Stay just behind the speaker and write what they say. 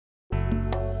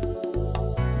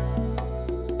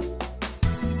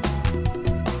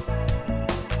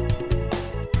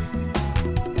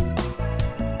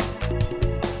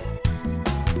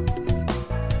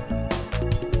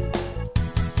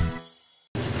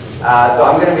So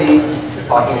I'm going to be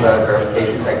talking about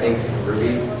verification techniques in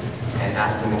Ruby and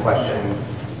asking the question,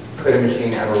 could a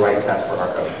machine ever write tests for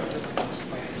our code?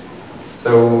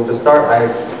 So to start, I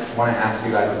want to ask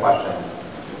you guys a question.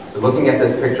 So looking at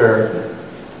this picture,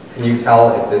 can you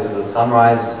tell if this is a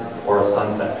sunrise or a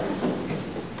sunset?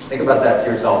 Think about that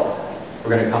to yourself. We're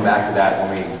going to come back to that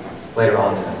later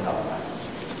on in this talk.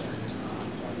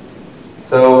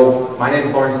 So my name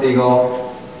is Loren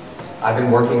Segal. I've been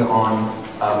working on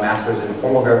a master's in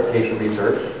formal verification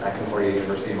research at Conf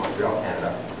University in Montreal,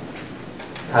 Canada.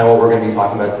 It's kind of what we're going to be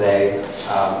talking about today.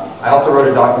 I also wrote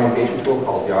a documentation tool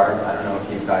called Yard. I don't know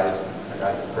if you guys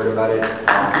have heard about it.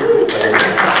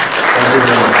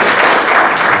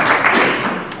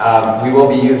 We will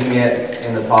be using it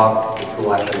in the talk. The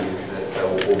tool actually uses it, so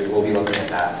we'll be looking at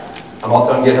that. I'm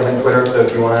also on GitHub and Twitter, so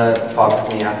if you want to talk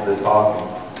to me after the talk,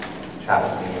 chat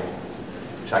with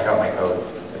me, check out my code.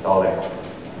 It's all there.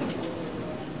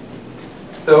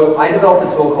 So I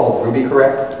developed a tool called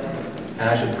RubyCorrect, and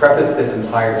I should preface this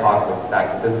entire talk with the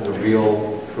fact that this is a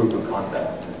real proof of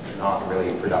concept. It's not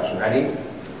really production ready.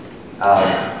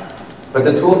 But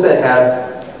the tool set has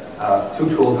two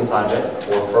tools inside of it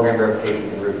for program verification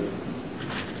in Ruby.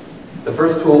 The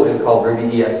first tool is called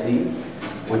RubyESC,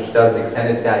 which does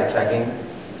extended static checking,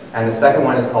 and the second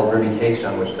one is called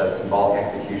RubyCaption, which does symbolic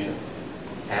execution.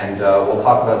 And we'll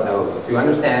talk about those. To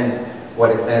understand what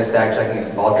extended static checking and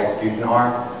symbolic execution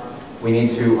are, we need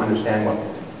to understand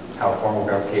how formal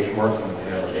verification works and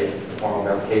the basics of formal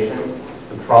verification.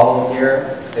 The problem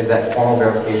here is that formal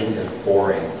verification is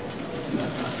boring.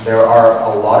 There are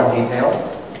a lot of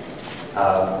details,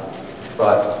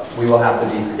 but we will have to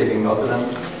be skipping most of them,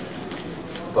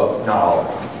 but not all of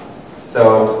them.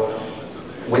 So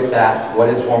with that, what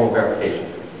is formal verification?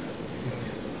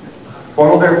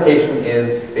 Formal verification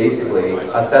is basically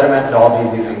a set of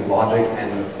methodologies using logic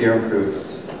and theorem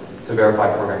proofs to verify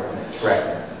program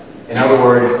correctness. In other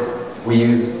words, we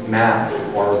use math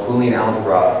or Boolean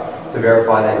algebra to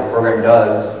verify that your program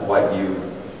does what you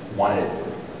wanted it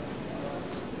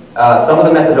to. Some of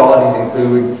the methodologies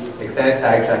include extended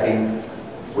static checking,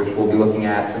 which we'll be looking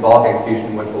at, symbolic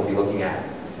execution, which we'll be looking at.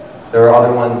 There are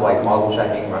other ones like model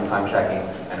checking, runtime checking,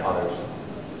 and others.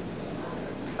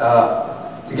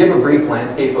 To give a brief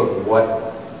landscape of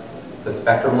what the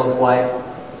spectrum looks like,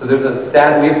 so there's we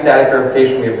have static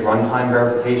verification, we have runtime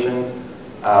verification.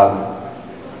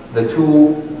 The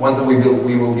two ones that we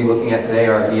will be looking at today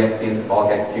are ESC and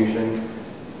symbolic execution.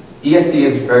 ESC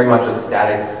is very much a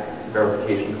static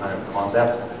verification kind of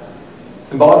concept.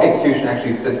 Symbolic execution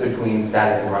actually sits between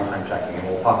static and runtime checking, and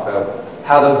we'll talk about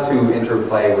how those two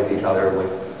interplay with each other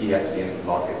with ESC and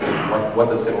symbolic execution, what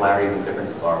the similarities and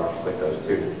differences are with those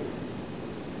two.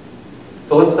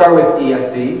 So let's start with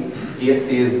ESC.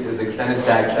 ESC is extended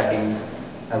static checking.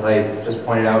 As I just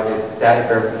pointed out, is static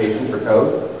verification for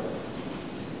code.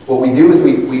 What we do is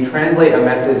we translate a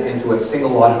method into a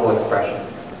single logical expression.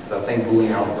 So think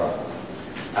Boolean algebra.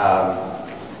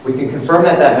 We can confirm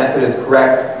that that method is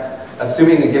correct,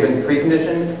 assuming a given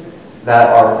precondition that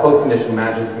our postcondition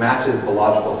matches the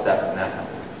logical steps in that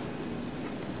method.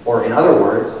 Or in other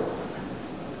words,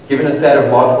 given a set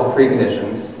of logical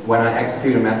preconditions, when I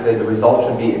execute a method, the result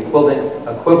should be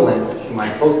equivalent to my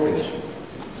postcondition.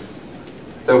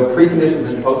 So preconditions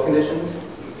and postconditions,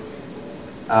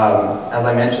 as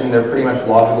I mentioned, they're pretty much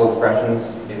logical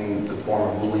expressions in the form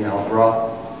of Boolean algebra.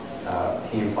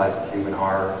 P implies Q and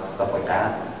R, stuff like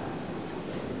that.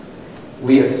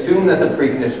 We assume that the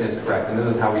precondition is correct, and this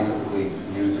is how we typically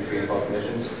use pre and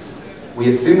postconditions. We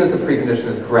assume that the precondition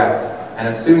is correct, and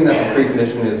assuming that the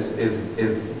precondition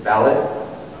is valid,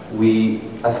 we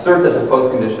assert that the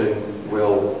postcondition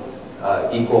will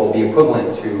be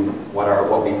equivalent to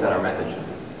what we set our method should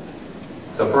be.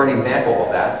 So for an example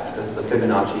of that, this is the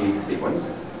Fibonacci sequence.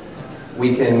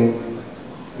 We can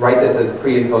write this as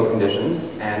pre and post conditions,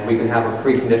 and we can have a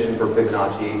precondition for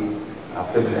Fibonacci,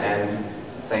 fib of n,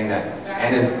 saying that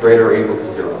n is greater or equal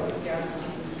to 0.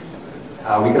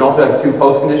 We can also have two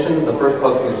post conditions. The first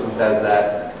post condition says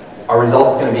that our result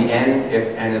is going to be n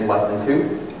if n is less than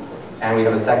 2. And we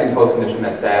have a second post condition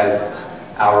that says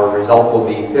our result will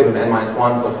be fib of n minus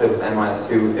 1 plus fib of n minus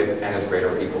 2 if n is greater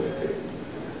or equal to 2.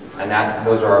 And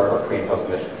those are our pre and post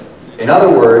conditions. In other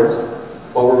words,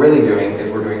 what we're really doing is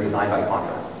we're doing design by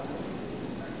contract.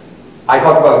 I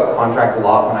talk about contracts a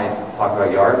lot when I talk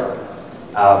about Yard.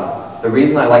 The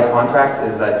reason I like contracts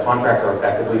is that contracts are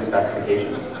effectively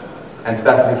specifications, and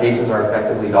specifications are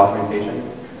effectively documentation.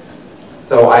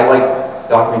 So I like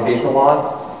documentation a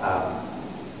lot.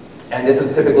 And this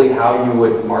is typically how you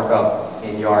would mark up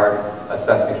in Yard a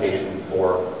specification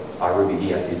for our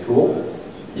RubyESC tool.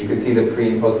 You can see the pre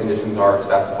and post conditions are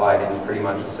specified in pretty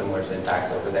much a similar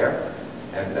syntax over there,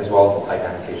 and as well as the type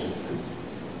annotations to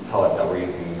tell it that we're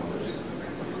using the numbers.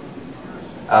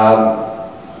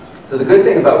 So the good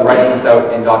thing about writing this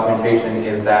out in documentation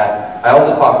is that I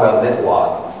also talk about this a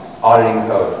lot, auditing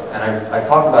code. And I've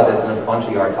talked about this in a bunch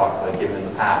of yard talks that I've given in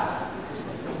the past.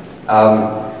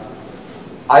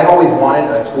 I've always wanted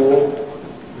a tool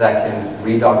that can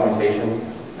read documentation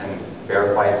and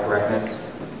verify its correctness.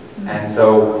 And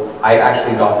so I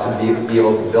actually got to be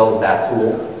able to build that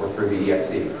tool with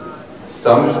RubyESC.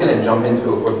 So I'm just going to jump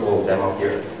into a quick little demo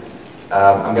here.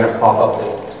 I'm going to pop up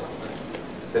this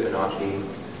Fibonacci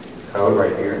code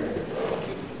right here.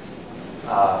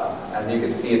 As you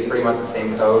can see, it's pretty much the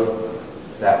same code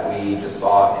that we just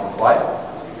saw in the slide.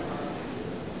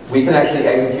 We can actually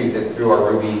execute this through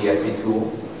our RubyESC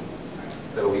tool.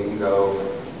 So we can go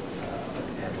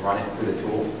and run it through the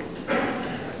tool.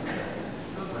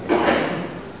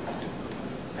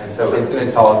 And so it's going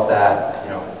to tell us that,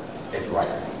 it's right.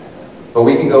 But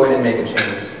we can go in and make a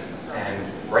change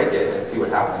and break it and see what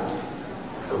happens.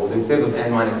 So we'll do fib of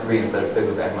n minus 3 instead of fib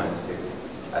of n minus 2.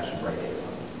 That should break it.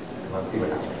 And let's see what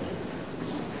happens.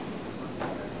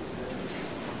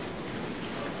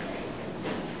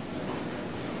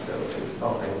 So,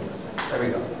 there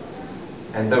we go.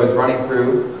 And so it's running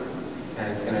through, and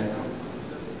it's going to...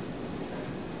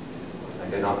 I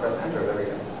did not press enter. There we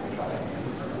go. Let me try that again.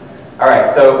 All right,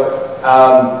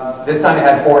 so this time it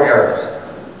had 4 errors.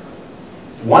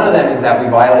 One of them is that we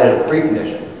violated a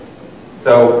precondition.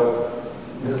 So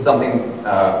this is something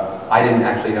I didn't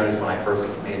actually notice when I first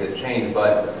made this change,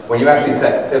 but when you actually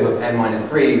set fib of n minus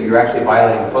 3, you're actually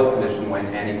violating the post condition when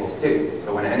n equals 2.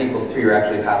 So when n equals 2, you're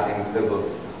actually passing fib of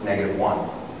negative 1,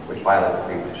 which violates a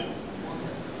precondition.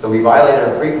 So we violated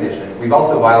a precondition. We've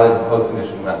also violated the post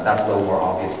condition, but that's a little more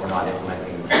obvious. We're not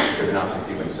implementing Fibonacci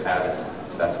sequence as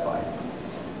specified.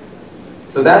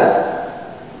 So that's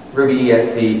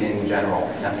RubyESC in general,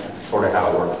 and that's sort of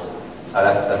how it works.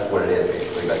 That's what it is,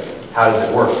 basically, but how does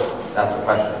it work? That's the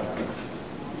question.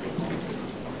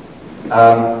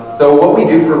 So what we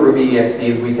do for RubyESC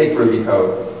is we take Ruby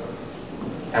code,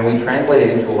 and we translate it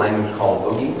into a language called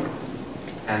Boogie,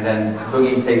 and then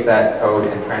Boogie takes that code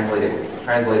and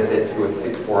translates it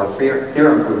for a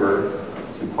theorem prover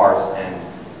to parse and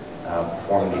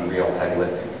perform the real heavy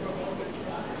lifting.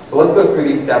 So let's go through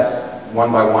these steps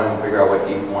one by one and figure out what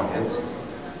each one is.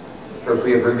 First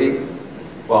we have Ruby.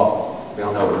 Well, we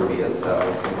all know what Ruby is, so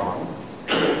let's move on.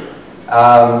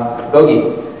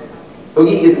 Boogie.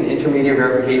 Boogie is an intermediate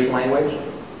verification language.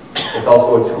 It's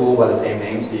also a tool by the same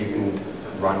name, so you can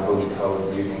run Boogie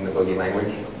code using the Boogie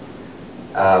language.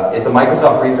 It's a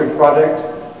Microsoft research project.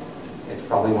 It's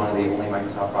probably one of the only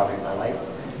Microsoft projects I like.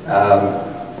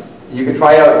 You can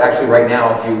try it out actually right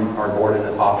now if you are bored in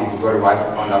the top. You can go to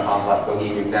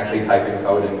riseforfun.com/boogie. You can actually type in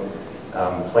code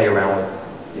and play around with,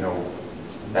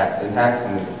 that syntax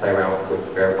and play around with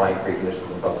verifying preconditions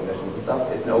and post conditions and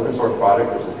stuff. It's an open source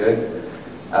project, which is good,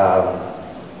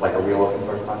 like a real open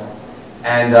source project.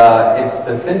 And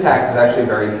the syntax is actually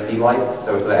very C-like,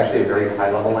 so it's actually a very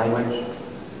high-level language.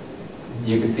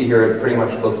 You can see here it pretty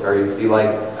much looks very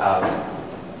C-like.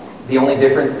 The only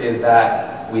difference is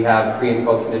that we have pre and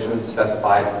post conditions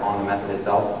specified on the method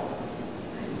itself.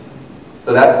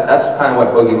 So that's kind of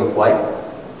what Boogie looks like.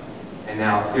 And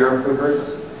now theorem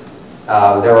provers.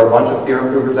 There are a bunch of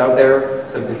theorem provers out there.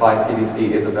 Simplify,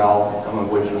 CBC, Isabelle, some of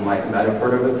which you might have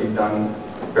heard of if you've done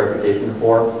verification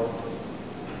before.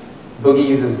 Boogie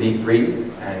uses Z3,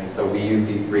 and so we use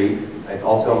Z3. It's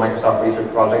also a Microsoft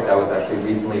research project that was actually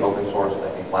recently open sourced, I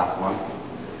think last month.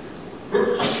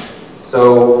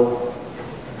 So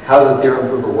how does a theorem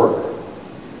prover work?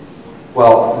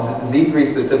 Well, Z3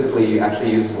 specifically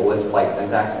actually uses a Lisp-like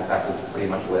syntax. In fact, it's pretty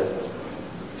much Lisp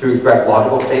to express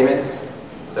logical statements.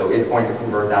 So it's going to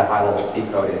convert that high-level C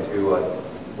code into a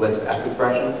Lisp X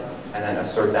expression and then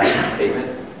assert that statement.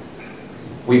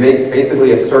 We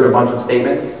basically assert a bunch of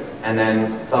statements, and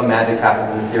then some magic happens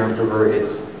in the theorem prover.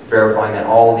 It's verifying that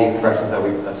all of the expressions that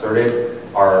we've asserted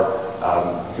are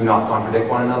do not contradict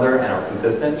one another and are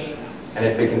consistent. And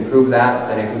if it can prove that,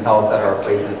 then it can tell us that our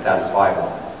equation is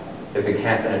satisfiable. If it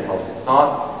can't, then it tells us it's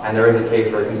not. And there is a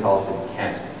case where it can tell us it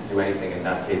can't do anything. In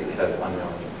that case, it says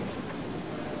unknown.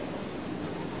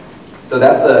 So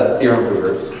that's a theorem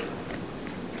prover.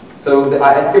 So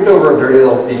I skipped over a dirty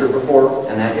little secret before,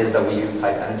 and that is that we use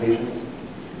type annotations.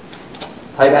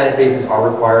 Type annotations are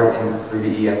required in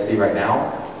RubyESC right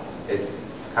now. It's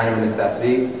kind of a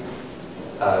necessity.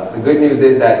 The good news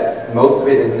is that most of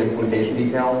it is an implementation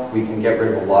detail. We can get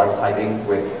rid of a lot of typing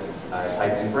with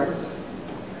type inference.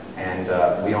 And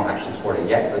we don't actually support it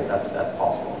yet, but that's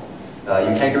possible.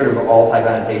 You can't get rid of all type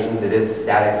annotations. It is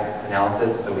static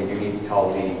analysis, so we do need to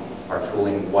tell our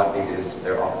tooling what it is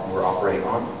we're operating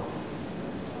on.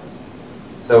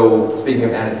 So speaking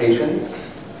of annotations,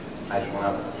 I just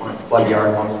want to plug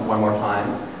Yard one more time.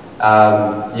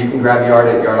 You can grab Yard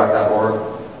at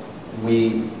yard.org.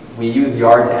 We use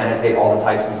Yard to annotate all the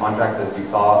types and contracts as you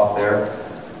saw up there.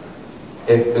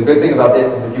 The good thing about this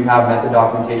is if you have method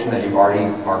documentation that you've already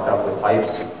marked up with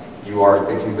types, you are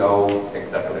good to go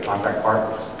except for the contract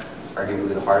part, which is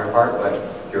arguably the harder part, but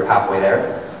you're halfway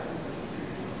there.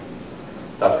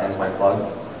 Such ends my plug.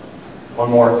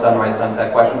 One more sunrise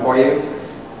sunset question for you.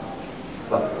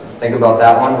 Think about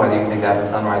that one, whether you think that's a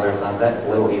sunrise or a sunset. It's a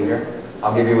little easier.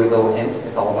 I'll give you a little hint.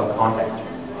 It's all about context.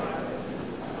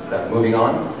 So moving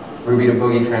on, Ruby to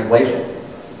Boogie translation.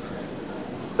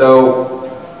 So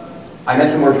I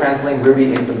mentioned we're translating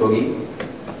Ruby into Boogie,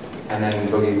 and then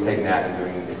Boogie's taking that and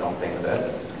doing its own thing with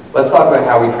it. Let's talk about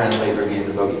how we translate Ruby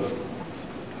into Boogie.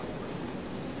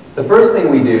 The first thing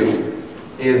we do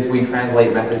is we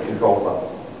translate method control flow.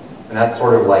 And that's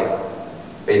sort of like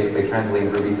basically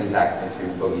translating Ruby syntax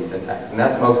into Boogie syntax. And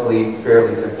that's mostly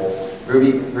fairly simple.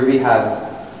 Ruby has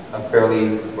a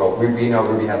fairly, well, we know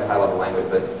Ruby has a high-level language,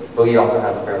 but Boogie also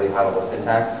has a fairly high-level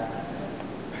syntax.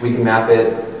 We can map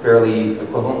it fairly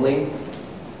equivalently.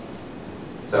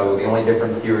 So the only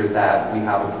difference here is that we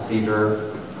have a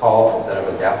procedure call instead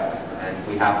of a def, and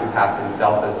we have to pass in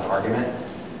self as an argument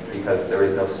because there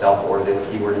is no self or this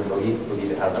keyword in Boogie.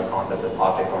 Boogie has no concept of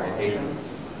object orientation.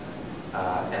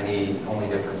 And the only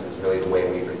difference is really the way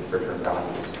we return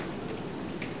values.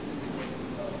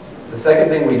 The second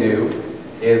thing we do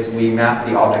is we map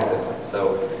the object system.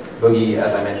 So Boogie,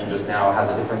 as I mentioned just now, has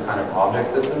a different kind of object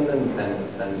system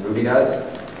than Ruby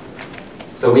does.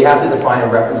 So we have to define a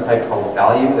reference type called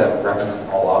value that references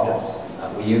all objects.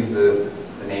 We use the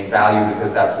name value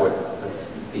because that's what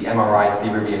the MRI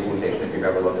CRuby implementation, if you've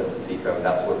ever looked at the C code,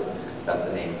 that's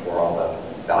the name for all the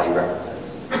value references.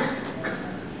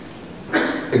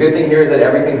 The good thing here is that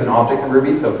everything's an object in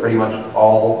Ruby, so pretty much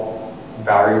all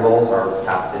variables are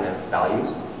passed in as values.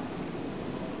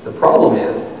 The problem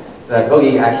is that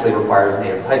Boogie actually requires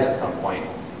native types at some point.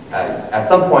 At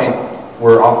some point,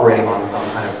 we're operating on some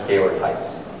kind of scalar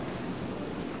types.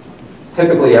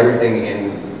 Typically, everything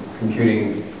in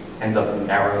computing ends up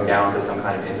narrowing down to some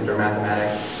kind of integer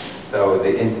mathematic, so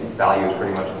the int value is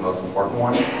pretty much the most important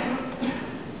one.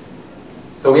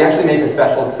 So we actually make a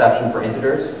special exception for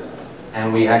integers,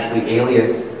 and we actually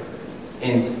alias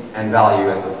int and value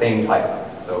as the same type.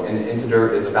 So an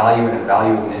integer is a value and a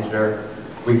value is an integer.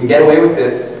 We can get away with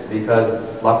this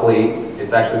because luckily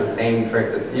it's actually the same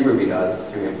trick that CRuby does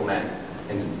to implement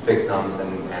into fixed nums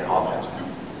and objects.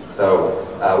 So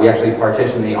we actually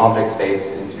partition the object space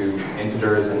into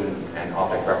integers and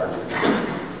object references.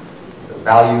 So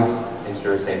values,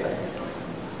 integers, same thing.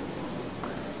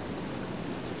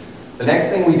 The next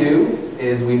thing we do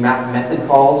is we map method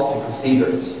calls to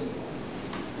procedures.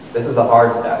 This is the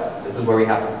hard step. This is where we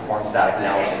have to perform static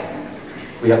analysis.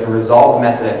 We have to resolve the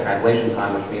method at translation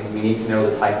time, which means we need to know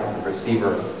the type of the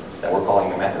receiver that we're calling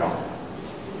the method on.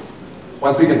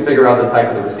 Once we can figure out the type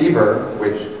of the receiver,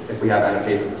 which if we have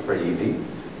annotations is pretty easy,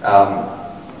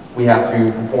 we have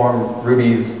to perform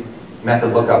Ruby's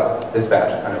method lookup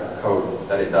dispatch kind of code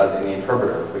that it does in the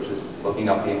interpreter, which is looking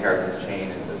up the inheritance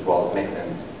chain as well as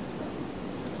mix-ins.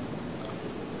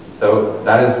 So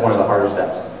that is one of the harder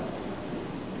steps.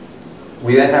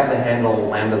 We then have to handle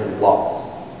lambdas and blocks.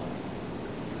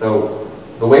 So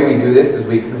the way we do this is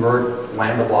we convert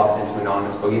lambda blocks into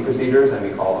anonymous Boogie procedures, and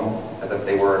we call them as if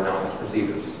they were anonymous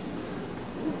procedures.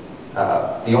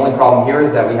 The only problem here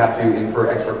is that we have to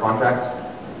infer extra contracts.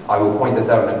 I will point this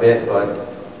out in a bit, but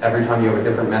every time you have a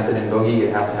different method in Boogie,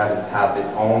 it has to have its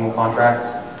own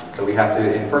contracts. So we have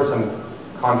to infer some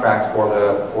contracts for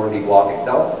the block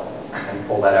itself and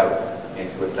pull that out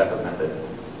into a separate method.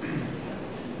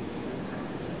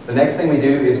 The next thing we do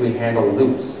is we handle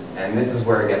loops, and this is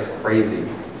where it gets crazy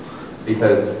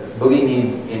because Boogie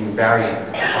needs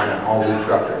invariants defined on all loop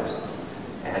structures.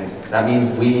 And that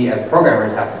means we as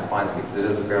programmers have to define them because it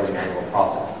is a fairly manual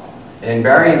process. An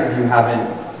invariant, if you haven't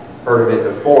heard of it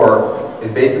before,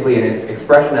 is basically an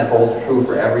expression that holds true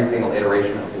for every single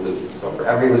iteration of the loop. So for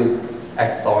every loop,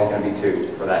 x is always going to be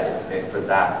 2 for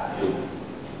that loop.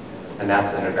 And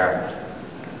that's an invariant.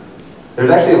 There's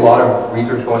actually a lot of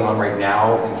research going on right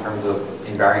now in terms of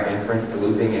invariant inference for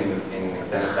looping in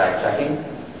extended static checking,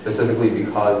 specifically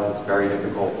because it's very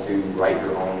difficult to write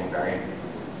your own invariant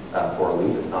for a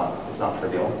loop. It's not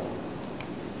trivial.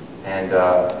 And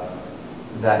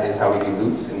that is how we do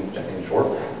loops in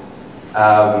short.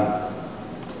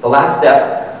 The last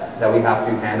step that we have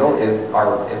to handle is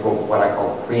what I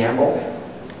call preamble,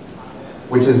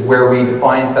 which is where we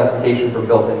define specification for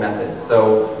built-in methods.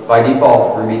 So by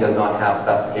default, Ruby does not have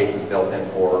specifications built in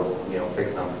for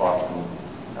fixed num plus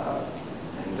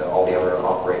and all the other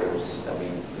operators that we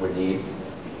would need.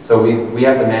 So we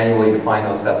have to manually define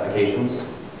those specifications.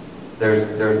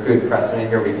 There's good precedent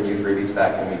here. We can use Ruby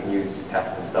spec and we can use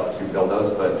tests and stuff to build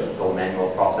those, but it's still a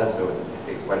manual process, so it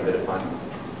takes quite a bit of time.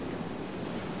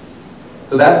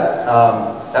 So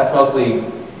that's mostly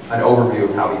an overview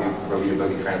of how we do Ruby to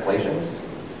Boogie translation.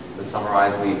 To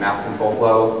summarize, we map control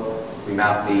flow, we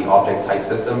map the object type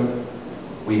system,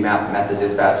 we map method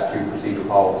dispatch to procedure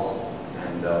calls,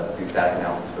 and do static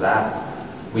analysis for that.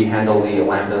 We handle the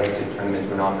lambdas to turn them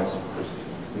into anonymous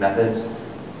methods,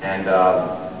 and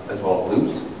as well as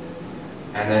loops.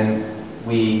 And then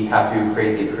we have to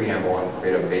create the preamble and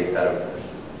create a base set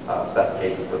of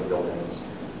specifications for the built-ins.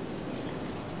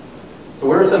 So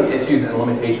what are some issues and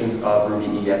limitations of Ruby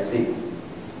ESC?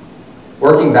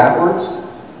 Working backwards,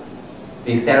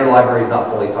 the standard library is not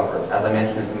fully covered. As I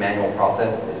mentioned, it's a manual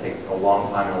process. It takes a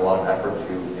long time and a lot of effort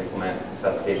to implement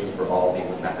specifications for all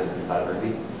the methods inside of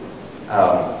Ruby.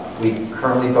 We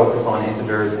currently focus on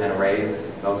integers and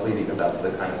arrays, mostly because that's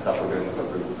the kind of stuff we're doing with the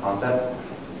proof of concept.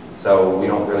 So we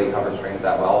don't really cover strings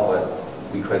that well,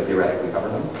 but we could theoretically cover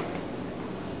them.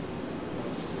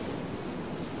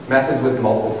 Methods with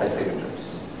multiple type signatures.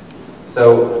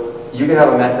 So you can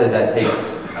have a method that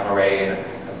takes an array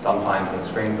and sometimes and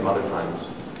strings some other times.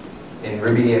 In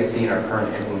Ruby ESC, in our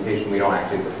current implementation, we don't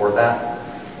actually support that.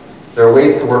 There are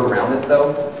ways to work around this,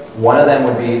 though. One of them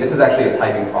would be, this is actually a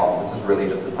typing problem. This is really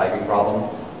just a typing problem.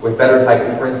 With better type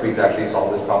inference, we could actually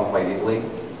solve this problem quite easily.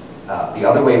 The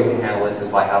other way we can handle this is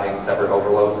by having separate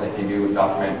overloads, and if you do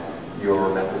document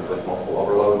your method with multiple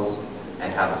overloads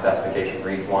and have a specification for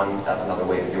each one, that's another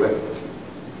way to do it.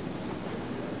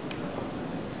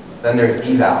 Then there's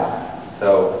eval.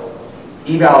 So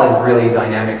eval is really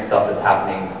dynamic stuff that's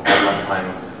happening at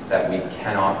runtime that we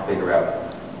cannot figure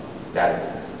out statically.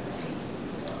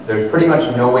 There's pretty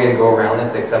much no way to go around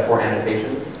this except for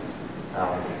annotations.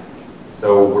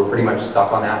 So we're pretty much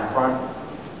stuck on that front.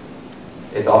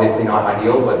 It's obviously not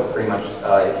ideal, but pretty much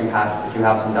if you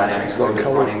have some dynamic code that's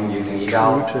running using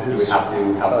eval, you would have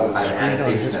to have some kind of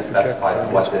annotation that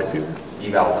specifies what this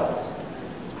eval does.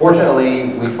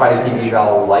 Fortunately, we try to keep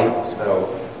eval light,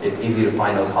 so it's easy to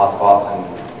find those hotspots and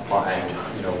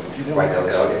write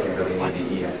those out if you really need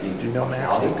the ESC. Do you know,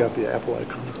 Max, you've got the Apple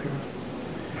icon up here?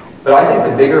 But I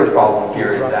think the bigger problem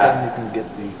here is that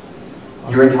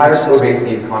your entire code base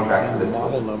needs contracts for this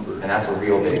code, and that's a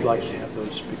real big issue.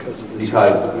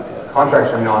 Because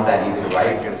contracts are not that easy to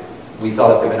write. We saw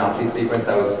the Fibonacci sequence,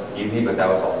 that was easy, but that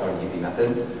was also an easy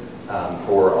method.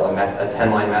 For a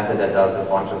 10-line method that does a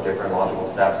bunch of different logical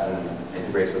steps and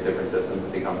integrates with different systems,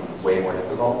 it becomes way more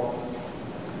difficult.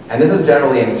 And this is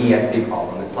generally an ESC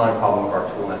problem. It's not a problem of our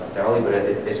tool necessarily, but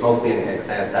it's mostly an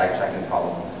extended static checking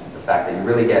problem. The fact that you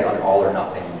really get an all or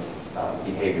nothing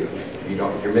behavior.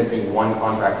 If you're missing one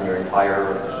contract in your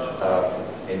entire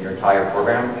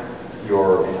program,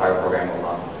 your entire program will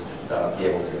not be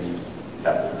able to be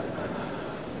tested.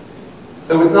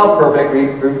 So it's not perfect.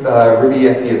 Ruby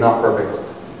ESC is not perfect.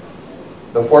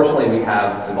 But fortunately, we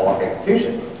have symbolic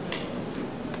execution.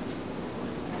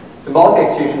 Symbolic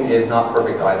execution is not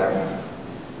perfect either,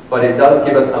 but it does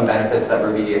give us some benefits that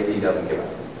Ruby ESC doesn't give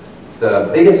us. The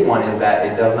biggest one is that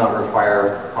it does not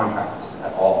require contracts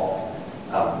at all.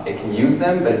 It can use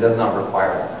them, but it does not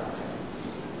require them.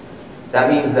 That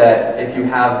means that if you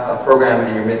have a program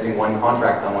and you're missing one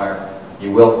contract somewhere,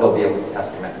 you will still be able to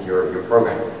test your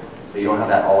program. So you don't have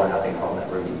that all or nothing problem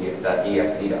that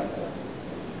ESC does.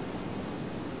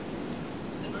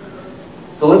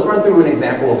 So let's run through an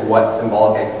example of what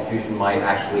symbolic execution might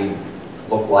actually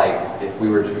look like if we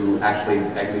were to actually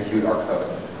execute our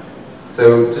code.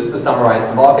 So just to summarize,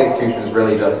 symbolic execution is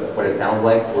really just what it sounds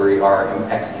like. We are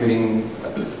executing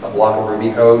a block of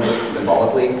Ruby code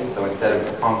symbolically. So instead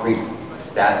of concrete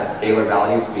scalar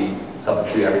values, we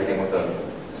substitute everything with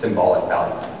a symbolic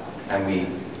value. And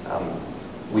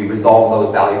we resolve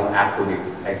those values after we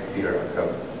execute our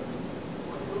code.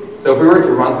 So if we were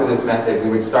to run through this method, we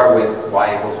would start with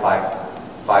y equals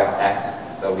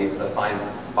 5x. So we assign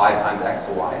 5 times x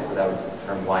to y, so that would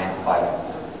turn y into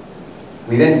 5x.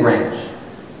 We then branch.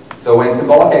 So when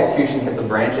symbolic execution hits a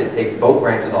branch, it takes both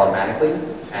branches automatically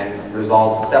and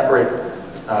resolves a separate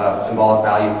symbolic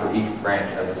value for each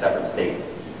branch as a separate state.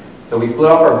 So we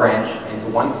split off our branch into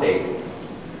one state,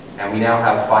 and we now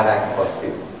have 5x plus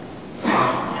 2.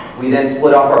 We then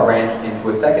split off our branch into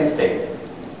a second state,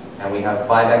 and we have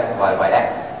 5x divided by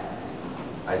x.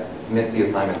 missed the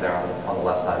assignment there on the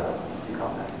left side of it, if you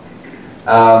caught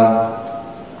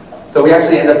that. So we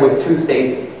actually end up with two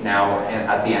states now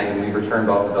at the end, and we return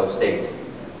both of those states.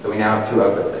 So we now have two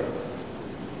output states.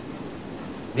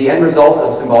 The end result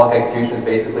of symbolic execution is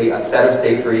basically a set of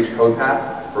states for each code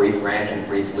path, for each branch, and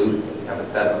for each loop. We have a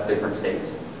set of different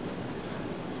states.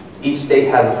 Each state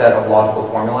has a set of logical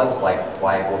formulas, like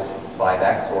y equals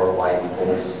 5x or y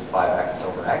equals 5x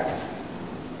over x.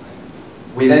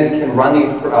 We then can run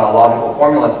these logical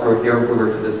formulas through a theorem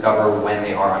prover to discover when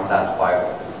they are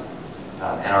unsatisfiable.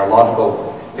 And our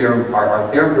theorem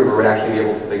prover would actually be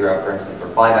able to figure out, for instance, for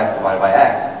 5x divided by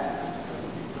x,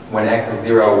 when x is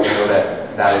 0, we know that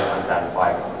that is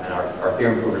unsatisfiable, and our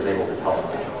theorem prover is able to tell us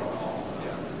that.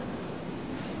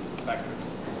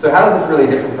 So how is this really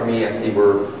different from ESC?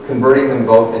 We're converting them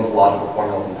both into logical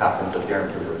formulas and passing them to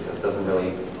theorem provers. This doesn't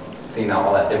really seem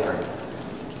all that different.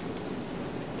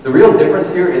 The real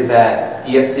difference here is that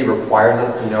ESC requires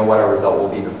us to know what our result will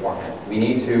be beforehand. We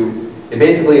need to, it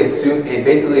basically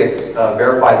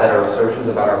verifies that our assertions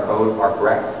about our code are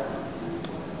correct.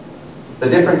 The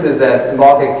difference is that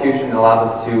symbolic execution allows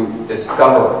us to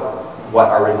discover what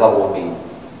our result will be,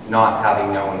 not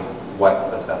having known what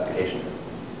the specification is.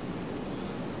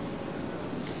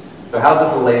 So how is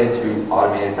this related to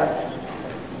automated testing?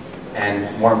 And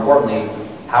more importantly,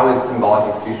 how is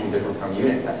symbolic execution different from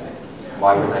unit testing?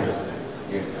 Why wouldn't I just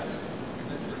unit test?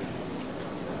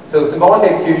 So symbolic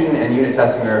execution and unit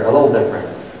testing are a little different.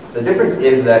 The difference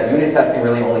is that unit testing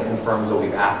really only confirms what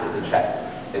we've asked it to check.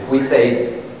 If we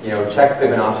say, check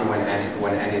Fibonacci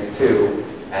when n is 2,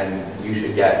 and you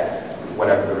should get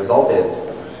whatever the result is,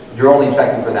 you're only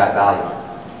checking for that value.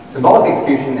 Symbolic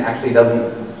execution actually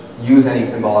doesn't use any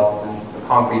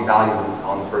concrete values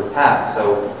on the first pass,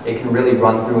 so it can really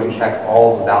run through and check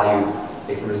all the values.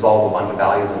 It can resolve a bunch of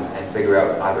values and figure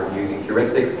out either using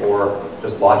heuristics or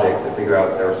just logic to figure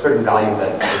out there are certain values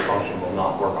that this function will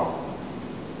not work on.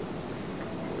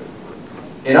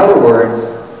 In other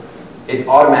words, it's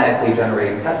automatically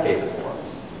generating test cases for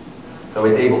us. So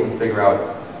it's able to figure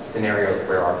out scenarios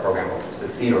where our program will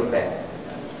succeed or fail.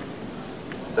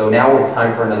 So now it's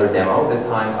time for another demo, this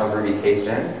time of Ruby case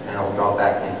gen, and I'll drop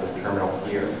back into the terminal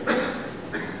here.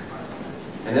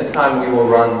 And this time we will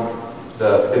run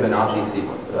the Fibonacci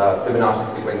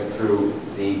sequence through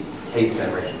the case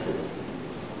generation tool.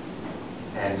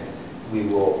 And we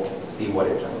will see what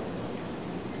it generates.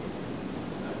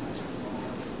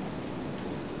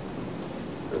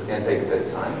 This is going to take a bit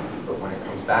of time, but when it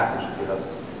comes back, it should give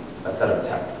us a set of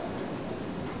tests.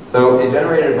 So it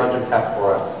generated a bunch of tests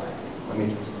for us. Let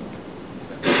me just...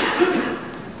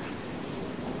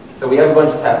 So we have a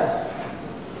bunch of tests,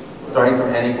 starting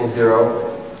from n equals 0,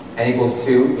 n equals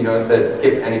 2. You notice that it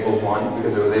skipped n equals 1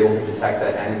 because it was able to detect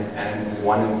that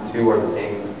n1 and 2 are the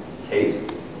same case.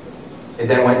 It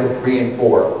then went to 3 and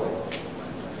 4.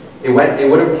 It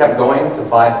would have kept going to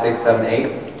 5, 6, 7, 8.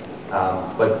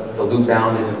 But the loop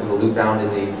bound in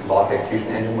the symbolic execution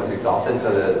engine was exhausted,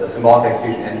 so the symbolic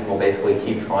execution engine will basically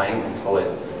keep trying until it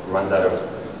runs out of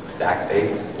stack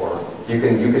space. Or you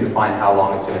can define how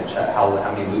long it's going to check, how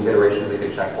many loop iterations it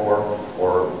could check for,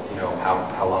 or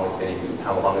how long it's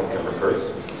going to recurse.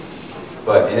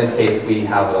 But in this case, we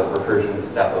have a recursion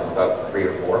step of about 3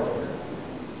 or 4.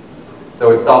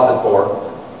 So it stops at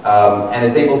 4, and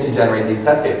it's able to generate these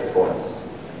test cases for us.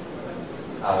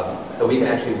 So we can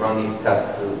actually run these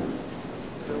tests through.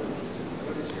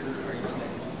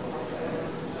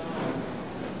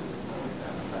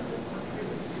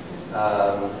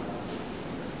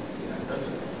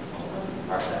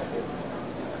 Alright, that's good.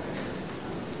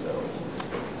 So,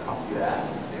 copy that.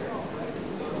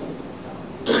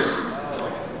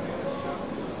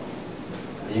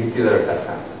 And you can see that our test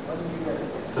pass.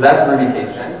 So that's Ruby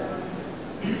case gen.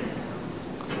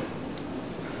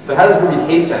 So how does Ruby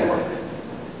case gen work?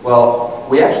 Well,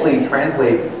 we actually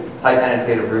translate type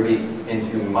annotated Ruby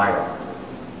into Myra.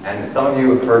 And some of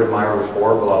you have heard of Myra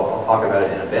before, but I'll talk about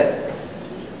it in a bit.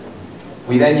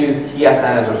 We then use TSN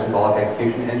as our symbolic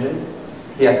execution engine.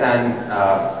 TSN,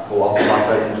 we'll also talk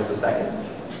about it in just a second.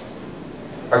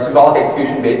 Our symbolic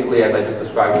execution, basically, as I just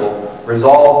described, will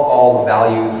resolve all the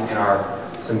values in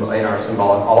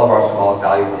all of our symbolic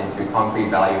values into concrete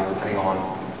values, depending on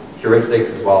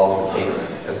heuristics as well as the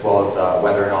case, as well as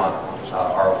whether or not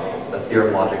the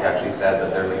theorem logic actually says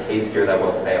that there's a case here that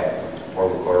will fail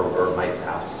or might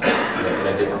pass in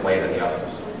a different way than the others.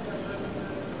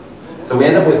 So we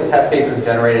end up with test cases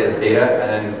generated as data, and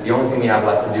then the only thing we have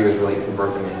left to do is really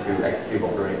convert them into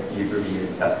executable Ruby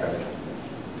unit test code.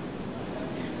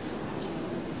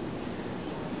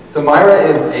 So Myra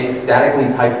is a statically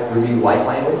typed Ruby light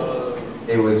language.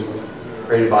 It was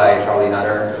created by Charlie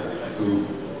Nutter who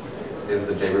is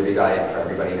the JRuby guy, I'm sure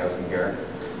everybody knows him here.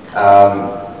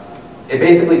 It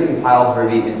basically compiles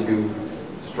Ruby into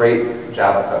straight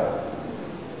Java code.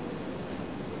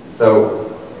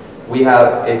 So we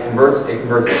have, it converts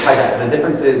type. The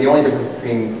difference is, the only difference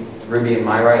between Ruby and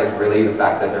Myra is really the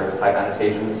fact that there's type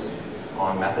annotations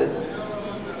on methods.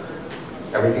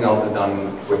 Everything else is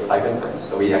done with type inference.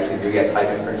 So we actually do get type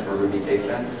inference for Ruby case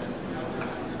gen.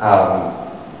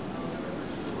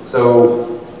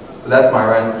 So that's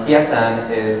Myra. And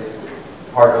PSN is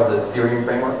part of the Cerium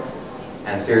framework.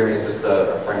 And Cerium is just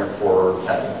a framework for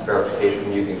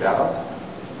verification using Java.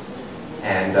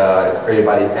 And it's created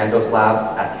by the Santos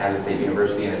Lab at Kansas State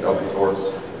University, and it's open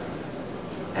source.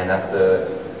 And that's the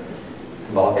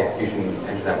symbolic execution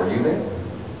engine that we're using.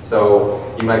 So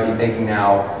you might be thinking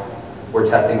now, we're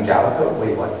testing Java code?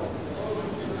 Wait, what?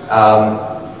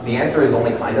 The answer is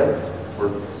only kind of.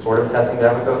 We're sort of testing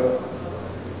Java code.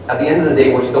 At the end of the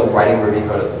day, we're still writing Ruby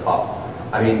code at the top.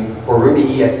 I mean, for Ruby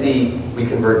ESC, we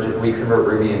convert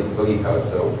Ruby into boogie code,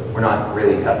 so we're not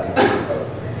really testing Ruby code.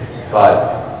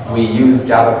 But we use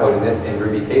Java code in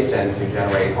Ruby case gen to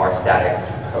generate our static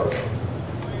code.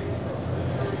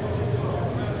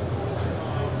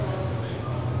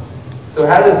 So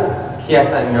how does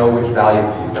PSN know which values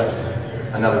to use? That's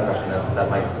another question that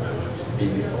might be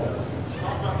useful.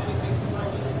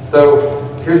 So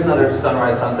here's another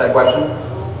sunrise sunset question.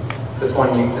 This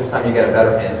time you get a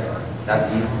better hint. That's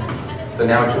east. So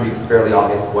now it should be fairly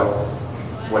obvious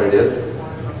what it is.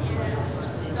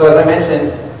 So as I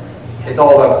mentioned, it's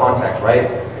all about context,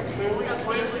 right?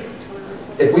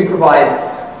 If we provide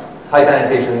type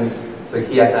annotations to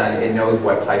KSN, it knows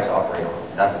what types to operate on.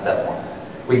 That's step one.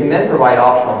 We can then provide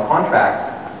optional contracts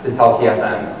to tell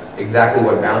KSN exactly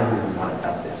what boundaries we want to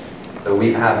test in. So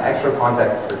we have extra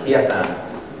context for KSN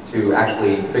to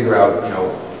actually figure out,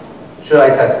 should I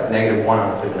test -1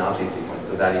 on a Fibonacci sequence?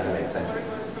 Does that even make sense?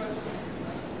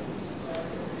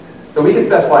 So we can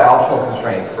specify optional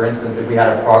constraints. For instance, if we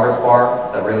had a progress bar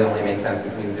that really only makes sense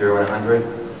between 0 and 100,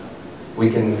 we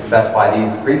can specify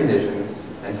these preconditions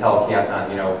and tell KSN,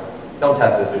 don't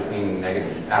test this between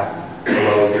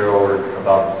below 0 or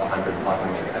above 100. It's not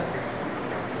going to make sense.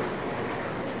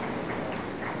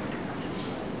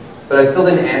 But I still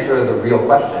didn't answer the real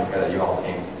question here that you all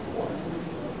came for.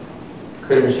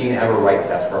 Could a machine ever write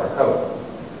tests for our code?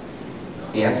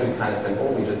 The answer is kind of simple.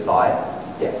 We just saw it.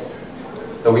 Yes.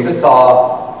 So we just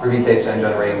saw Ruby case gen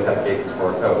generating test cases for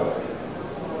our code.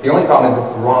 The only problem is it's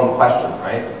the wrong question,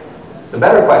 right? The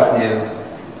better question is,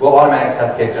 will automatic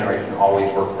test case generation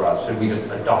always work for us? Should we just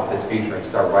adopt this feature and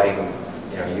start writing,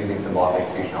 using symbolic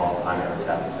execution all the time in our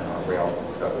tests and our Rails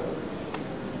code?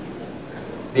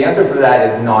 The answer for that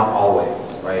is not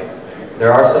always, right?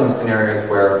 There are some scenarios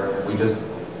where we just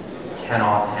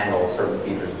cannot handle certain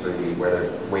features of Ruby where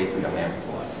they're way too dynamic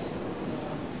for us.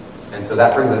 And so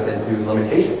that brings us into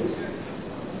limitations.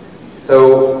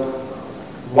 So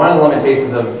one of the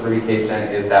limitations of Ruby case gen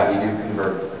is that we do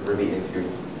convert Ruby into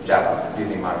Java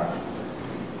using Myra.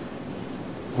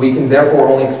 We can therefore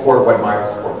only support what Myra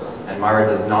supports, and Myra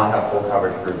does not have full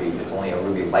coverage of Ruby. It's only a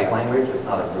Ruby-like language, it's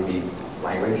not a Ruby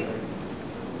language.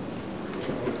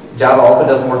 Java also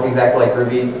doesn't work exactly like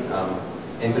Ruby.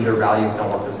 Integer values don't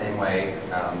work the same way.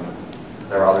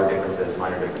 There are other differences,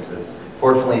 minor differences.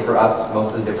 Fortunately for us,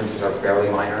 most of the differences are fairly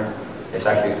minor. It's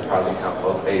actually surprising how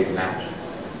close they match.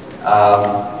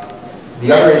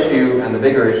 The other issue, and the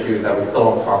bigger issue, is that we still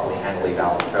don't properly handle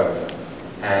eval code.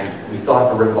 And we still have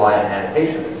to rely on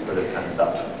annotations for this kind of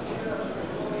stuff.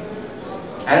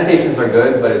 Annotations are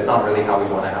good, but it's not really how we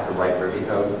want to have to write Ruby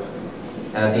code.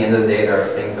 And at the end of the day, there are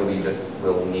things that we just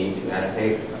will need to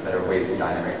annotate that are way too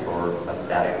dynamic for a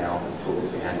static analysis tool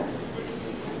to handle.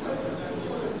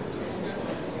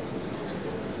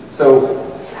 So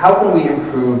how can we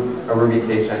improve a Ruby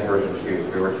case gen version 2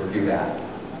 if we were to do that?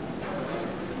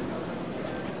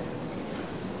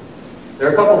 There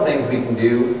are a couple of things we can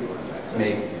do to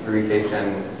make Ruby case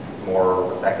gen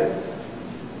more effective.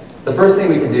 The first thing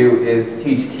we can do is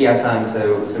teach KSN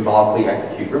to symbolically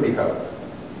execute Ruby code.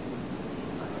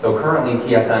 So currently,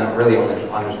 KSN really only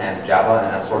understands Java,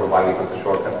 and that's sort of why we took the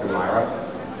shortcut through Myra.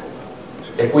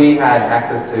 If we had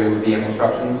access to VM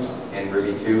instructions in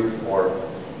Ruby 2, or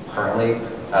currently,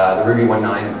 the Ruby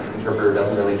 1.9 interpreter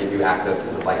doesn't really give you access to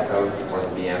the bytecode or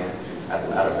the VM at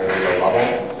a very low level.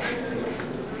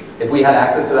 If we had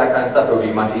access to that kind of stuff, it would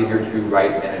be much easier to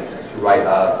write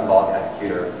a symbolic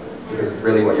executor, because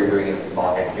really what you're doing in the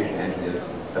symbolic execution engine is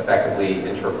effectively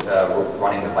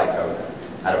running the bytecode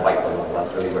at a byte level.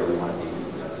 That's really where we want to be.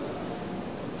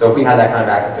 So if we had that kind of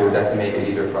access, it would definitely make it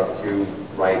easier for us to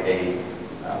write a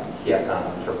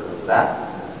KSN interpreter for that.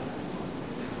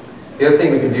 The other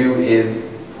thing we could do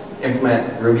is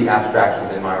implement Ruby abstractions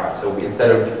in Myra. So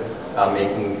instead of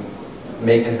making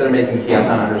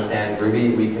KSN understand Ruby,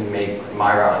 we can make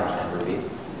Myra understand Ruby.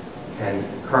 And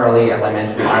currently, as I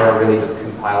mentioned, Myra really just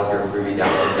compiles your Ruby down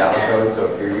to Java code.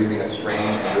 So if you're using a string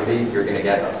in Ruby, you're going to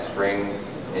get a string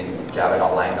in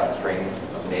java.lang.string,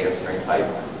 native string type.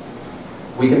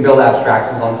 We can build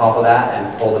abstractions on top of that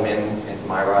and pull them into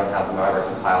Myra and have the Myra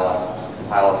compile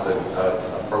us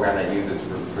a program that uses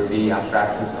Ruby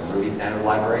abstractions from Ruby standard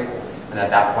library. And at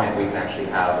that point, we can actually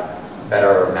have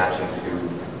better matching to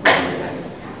Ruby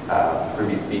and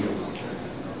Ruby's features.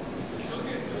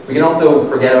 We can also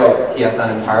forget about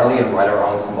TSN entirely and write our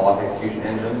own symbolic execution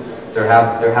engine. There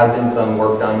has been some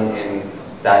work done in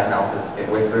static analysis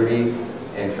with Ruby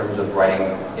in terms of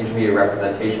writing intermediate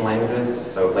representation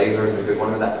languages. So Laser is a good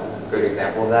one of that, a good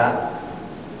example of that.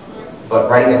 But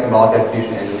writing a symbolic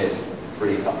execution engine is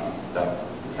pretty tough. So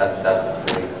that's a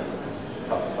pretty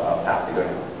tough path to go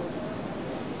down.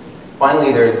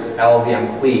 Finally, there's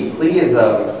LLVM CLI. CLI is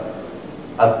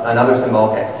another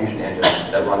symbolic execution engine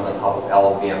that runs on top of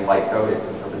LLVM bytecode. It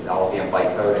interprets LLVM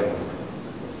bytecode and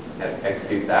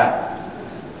executes that.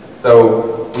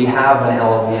 So we have an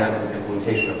LLVM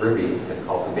implementation of Ruby. It's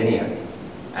called Rubinius.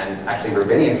 And actually,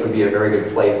 Rubinius would be a very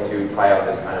good place to try out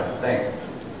this kind of thing.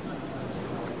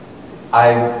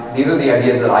 These are the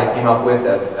ideas that I came up with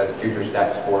as future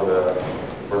steps for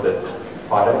the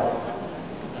project.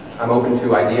 I'm open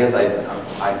to ideas.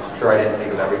 I'm sure I didn't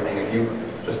think of everything. If you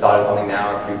just thought of something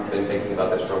now, if you've been thinking about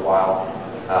this for a while,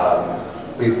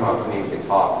 please come up to me, we can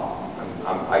talk.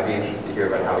 I'd be interested to hear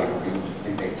about how we can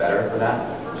do things better for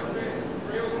that.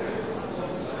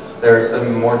 There are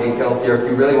some more details here. If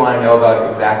you really want to know about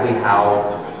exactly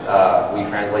how we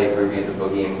translate Ruby into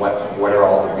Boogie and what are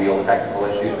all the real technical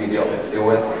issues we deal with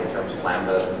in terms of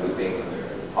lambdas and looping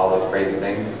and all those crazy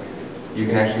things, you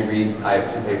can actually read, I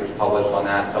have 2 papers published on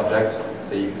that subject,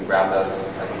 so you can grab those.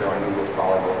 I think they're on Google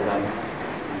Scholar, both of them.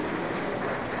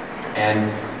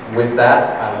 And with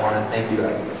that, I want to thank you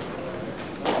guys.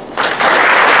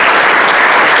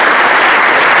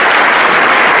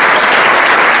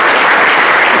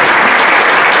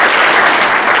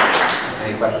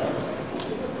 Any questions?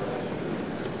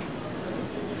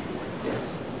 Yes.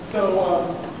 So,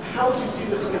 how would you see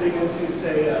this fitting into,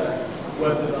 say, a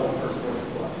web developer's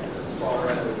workflow as far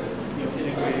as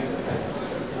integrating this kind of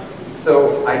thing?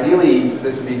 So ideally,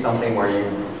 this would be something where it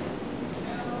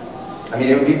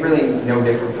would be really no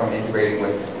different from integrating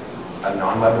with a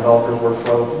non-web developer's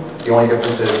workflow. The only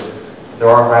difference is there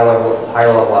are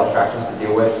higher level abstractions to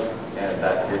deal with, and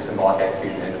that your symbolic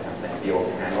execution engine has to be able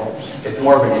to handle. It's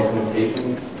more of an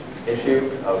implementation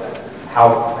issue of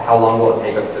how long will it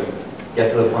take us to get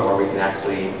to the point where we can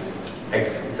actually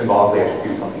symbolically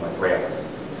execute something like Rails,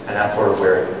 and that's sort of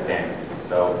where it stands.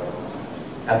 So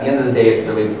at the end of the day, it's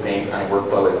really the same kind of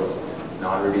workflow as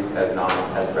non-Ruby,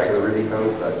 as regular Ruby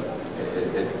code, but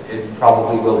it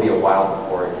probably will be a while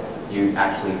before you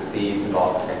actually see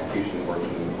symbolic execution working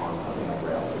on something like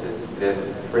Rails. It is a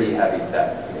pretty heavy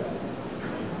step to get.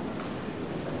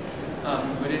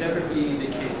 Would it ever be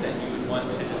the case that you would want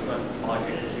to just run symbolic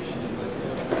execution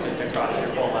just across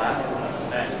your whole app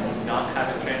and not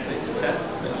have it translate to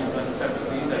tests that you run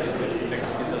separately, that it would just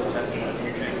execute those tests as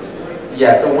you translate?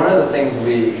 Yeah, so one of the things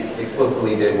we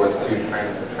explicitly did was to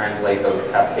translate those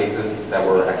test cases that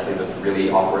were actually just really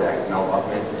awkward XML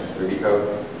documents into Ruby code.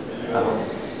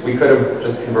 We could have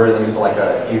just converted them into like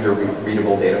a easier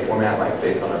readable data format, like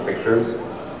JSON or pictures.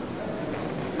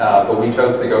 But we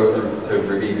chose to go through to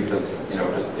Ruby because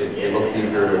it looks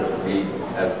easier to read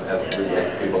as Ruby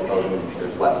executable code, and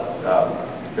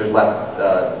there's less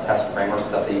test framework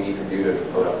stuff that you need to do to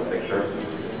code up a picture.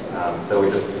 So we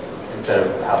just, instead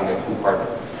of having a 2-part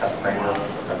test framework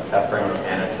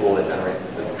and a tool that generates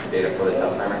the data for the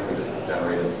test framework, we just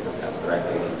generated the test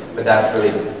directly. But that's really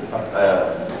just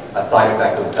a side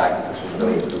effect of the fact that this was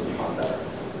really a proof of concept.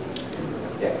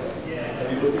 Yeah. Have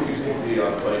you looked at using the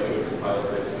bytecode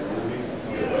compiler in Ruby?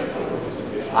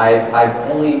 I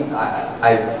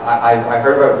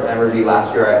heard about Ruby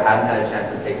last year. I hadn't had a chance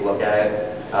to take a look at it.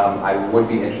 I would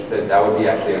be interested. That would be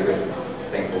actually a good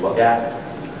thing to look at.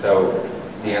 So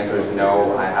the answer is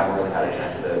no. I haven't really had a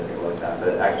chance to take a look at that.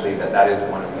 But actually, that is a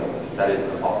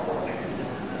possible one.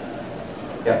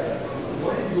 Yeah.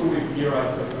 Why did you go with Mira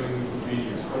instead of going with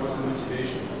Rubinius? What was the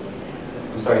motivation?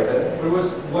 I'm sorry, say that?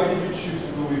 Why did you choose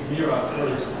to go with Mira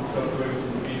first instead of going to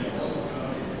Rubinius?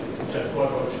 Check what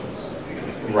options?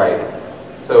 Right.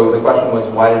 So the question was,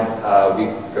 why did we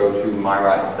go to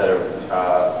Myra instead of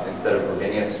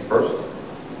Rubinius first?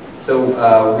 So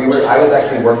I was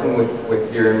actually working with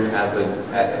Serum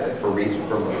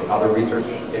for other research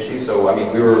issues. So I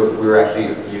mean, we were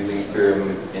actually using Serum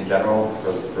in general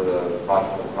for the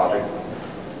project.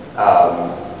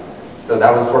 So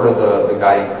that was sort of the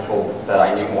guiding principle that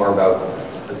I knew more about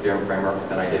the Serum framework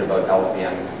than I did about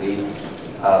LLVM and CLI.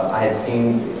 I had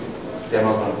seen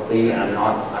demos on CLI, and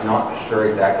I'm not sure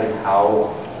exactly how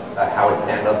it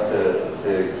stands up to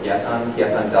Kiesan.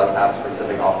 Kiesan does have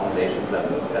specific optimizations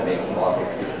that make symbolic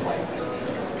execution like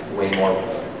way more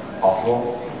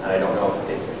possible, and I don't know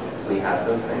if CLI has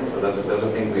those things. So those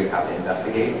are things we would have to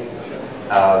investigate.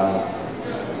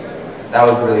 That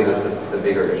was really the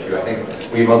bigger issue. I think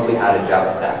we mostly had a Java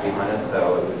stack behind us,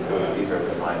 so it was easier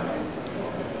to find.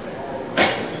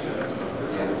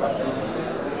 Any other questions?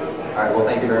 All right. Well,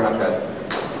 thank you very much, guys.